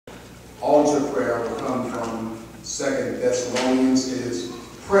altar prayer will come from 2 Thessalonians. It is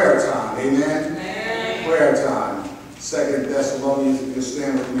prayer time. Amen? Amen. Prayer time. 2 Thessalonians, if you'll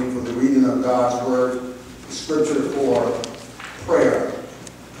stand with me for the reading of God's Word. The scripture for prayer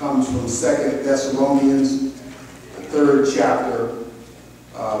comes from 2 Thessalonians, the 3rd chapter,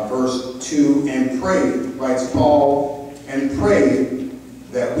 verse 2. And pray, writes Paul, and pray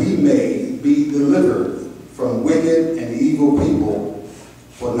that we may be delivered from wicked and evil people,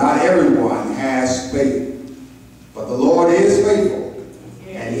 for not everyone has faith. But the Lord is faithful,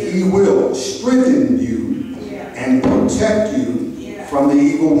 and he will strengthen you and protect you from the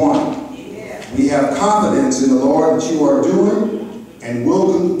evil one. We have confidence in the Lord that you are doing and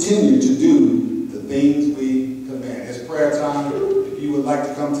will continue to do the things we command. It's prayer time. If you would like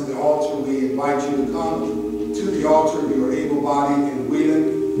to come to the altar, we invite you to come to the altar. If you are able-bodied and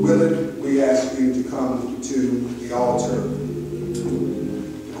willing, we ask you to come to the altar.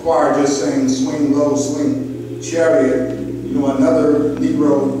 The choir just sang Swing Low, Swing Chariot. You know, another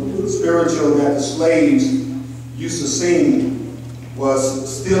Negro spiritual that the slaves used to sing was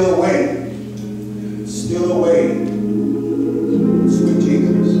Still Away. Still away, sweet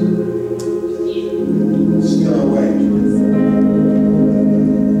Jesus. Still away.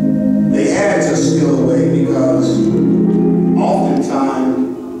 They had to steal away because oftentimes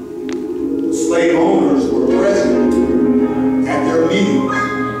slave owners were present at their meetings.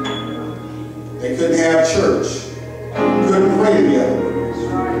 They couldn't have church, couldn't pray together.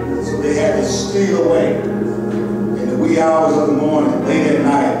 So they had to steal away. In the wee hours of the morning, late at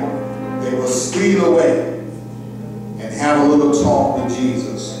night, they will steal away and have a little talk with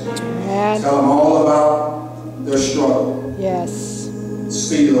Jesus. Amen. Tell them all about their struggle. Yes.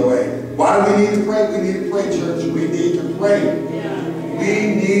 Steal away. Why do we need to pray? We need to pray, church. We need to pray. Yeah.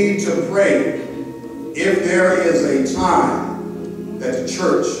 We need to pray. If there is a time that the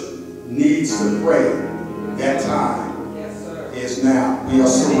church needs to pray, that time is now. We are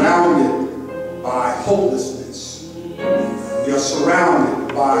surrounded by hopelessness. We are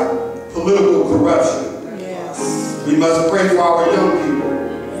surrounded by political corruption. Yes. We must pray for our young people,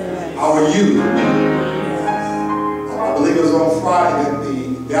 yes, our youth. I believe it was on Friday that the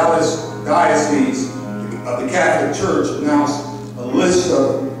Dallas Diocese of the Catholic Church announced a list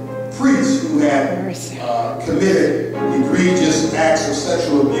of priests who had committed egregious acts of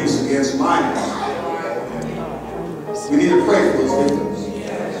sexual abuse against minors. We need to pray for those victims.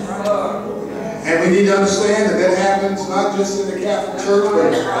 And we need to understand that that happens not just in the Catholic Church,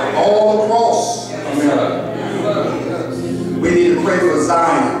 but all across America. We need to pray for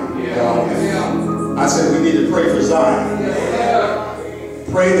Zion. I said we need to pray for Zion.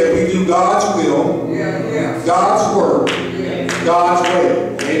 Pray that we do God's will, God's word, God's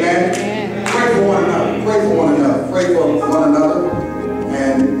way. Amen? Pray for one another. Pray for one another. Pray for one another.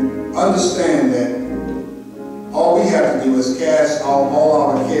 And understand that all we have to do is cast all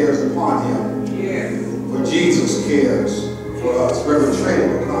our cares upon him. For Jesus cares for us. Rev Alvin Traylor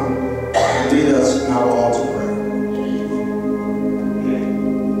will come and lead us in our altar prayer.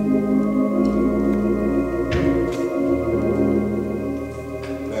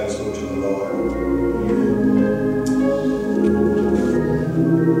 Let us go to the Lord.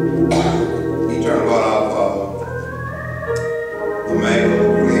 Eternal God, our Father, the maker, the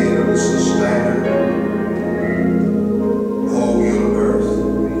creator, the sustainer,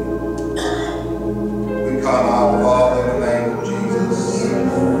 come, our Father, in the name of Jesus.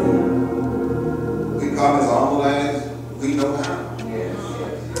 We come as humble as we know how.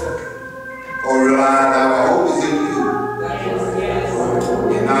 For realize our hope is in you,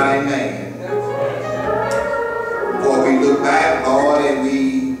 and not in man. For we look back, Lord, and we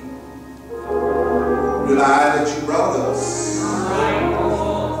realize that you brought us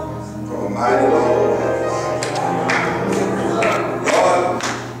from a mighty long way.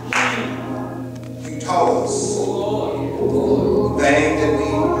 Taught us things that we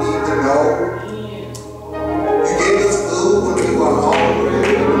need to know. You gave us food when we were hungry.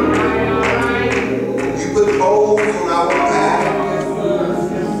 You put clothes on our back,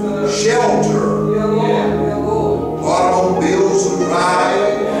 shelter, automobiles to drive,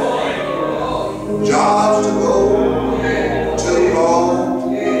 jobs to go to, Lord.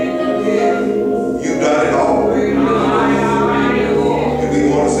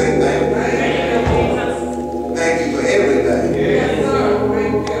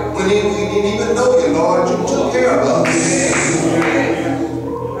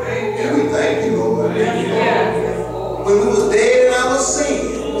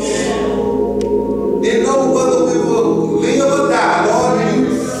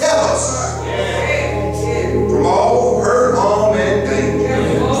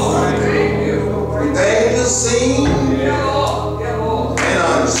 seen and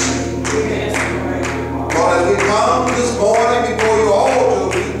unseen. Lord, as we come this morning before your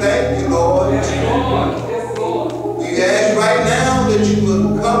altar, we thank you, Lord. We ask right now that you would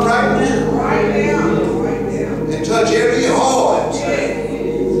come right now and touch every heart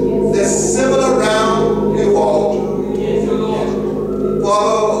that's similar around your altar.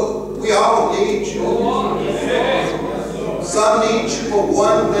 Father, we all need you. Some need you for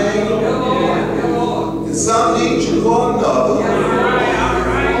one thing, and some need you for another.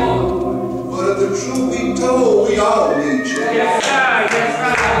 But if the truth be told, we all need you in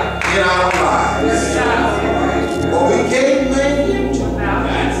our lives. But we can't make it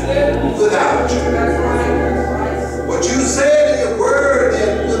without you. What you said in your word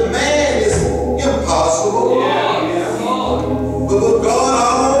that with man is impossible, but with God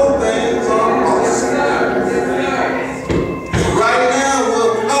all things are possible. Right now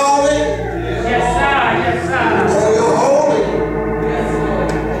we're calling on your holy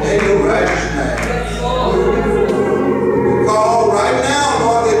and your righteous name. We call right now,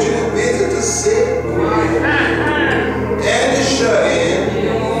 Lord, that you visit the sick and the shut in.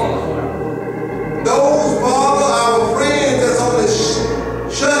 Those, Father, our friends that's on the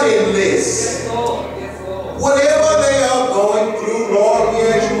shut-in list. Whatever they are going through, Lord, we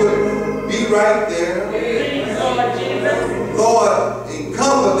ask you would be right there. Lord, and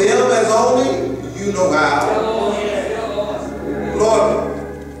comfort them as only you know how. Lord,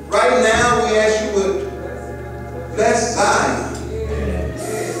 right now we ask you would bless Zion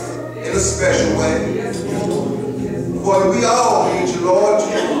in a special way. For we all need you, Lord, to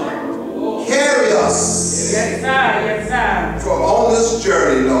carry us for on this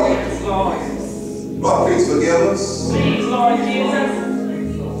journey, Lord. Lord, please forgive us. Please, Lord Jesus.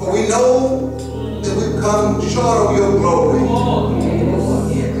 For we know that we've come short of your glory.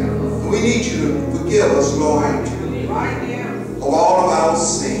 We need you to forgive us, Lord, of all of our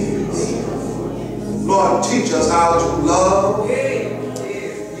sins. Lord, teach us how to love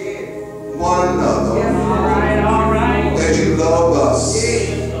one another as you love us.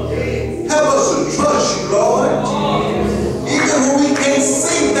 Help us to trust you, Lord. Even when we can't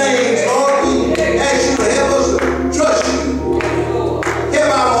see things, Lord, we ask you to help us to trust you. Help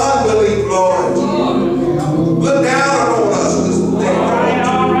our unbelief, Lord. Look down on us this day.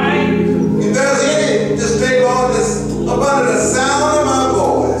 If there's any this day, Lord, that's up under the sound of my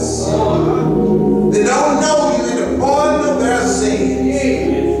voice, they don't know you in the pardon of their sins,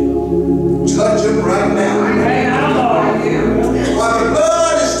 touch them right now. While the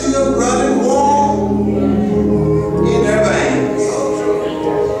blood is still running warm in their veins,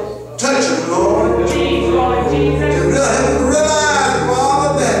 touch them, Lord. And realize,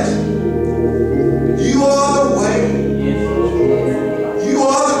 Father, that you are the way, you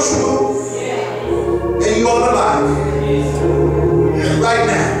are the truth, and you are the life. Right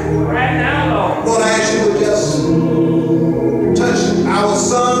now. Lord, I ask you to just touch our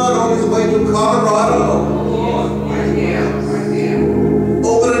son on his way to Colorado.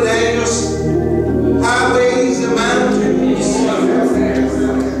 Over the dangerous highways and mountains.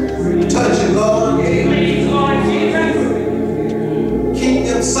 Touch it, Lord. Keep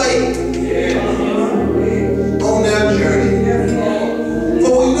them safe on their journey.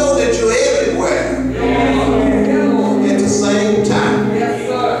 For we know that you're everywhere at the same time.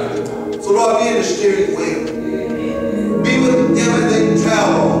 So Lord, be in the steering wheel. Be with them as they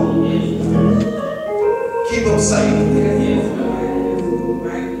travel. Keep them safe.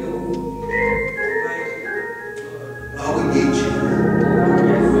 Lord, we need you.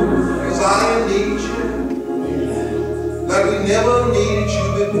 Zion needs you. Like we never needed you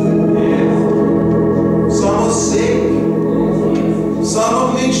before. Some are sick. Some are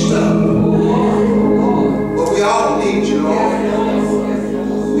mixed up. But we all need you, Lord.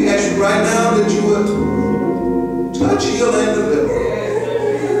 We ask you right now that you would touch, heal, and deliver.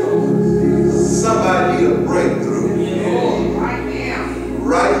 Somebody need a breakthrough.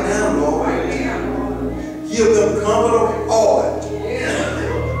 Right now, Lord. Give them comfort of heart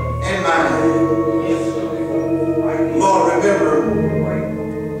and mind. Lord, remember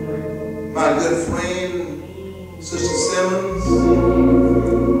my good friend, Sister Simmons,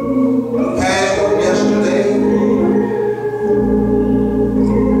 who passed on yesterday.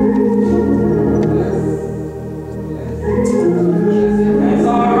 That's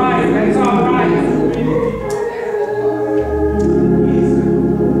all right.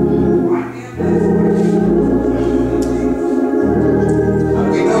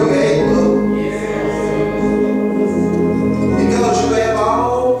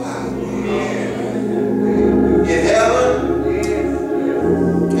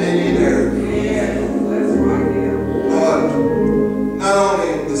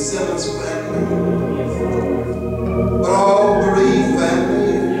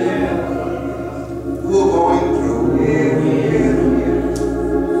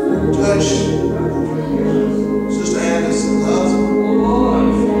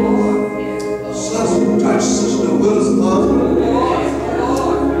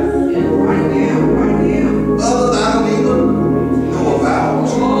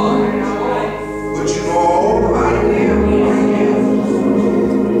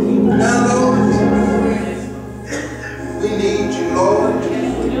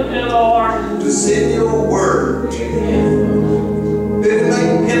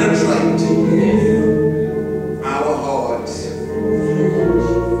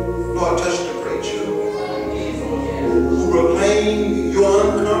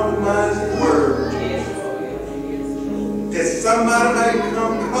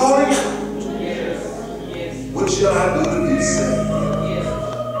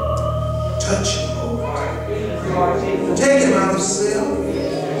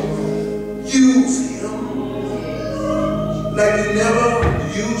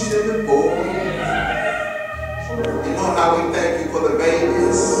 used him before. You know how we thank you for the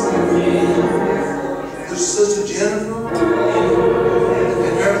babies. The Sister Jennifer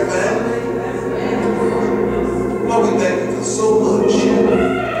and her family. Lord, we thank you for so much.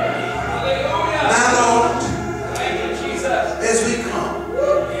 Now, Lord, as we come,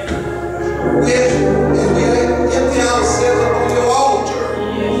 as we empty ourselves upon your altar,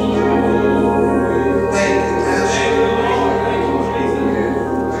 thank you, Master,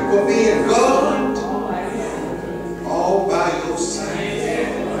 for being God all by yourself.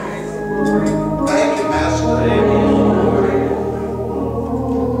 Thank you, Master.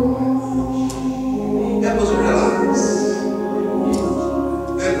 Help us realize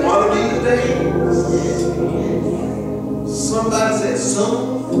that one of these days, somebody said soon,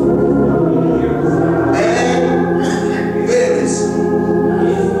 and very soon,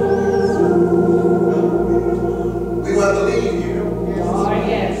 we want to leave here. Oh,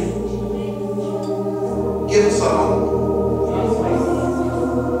 yes. Give us a home.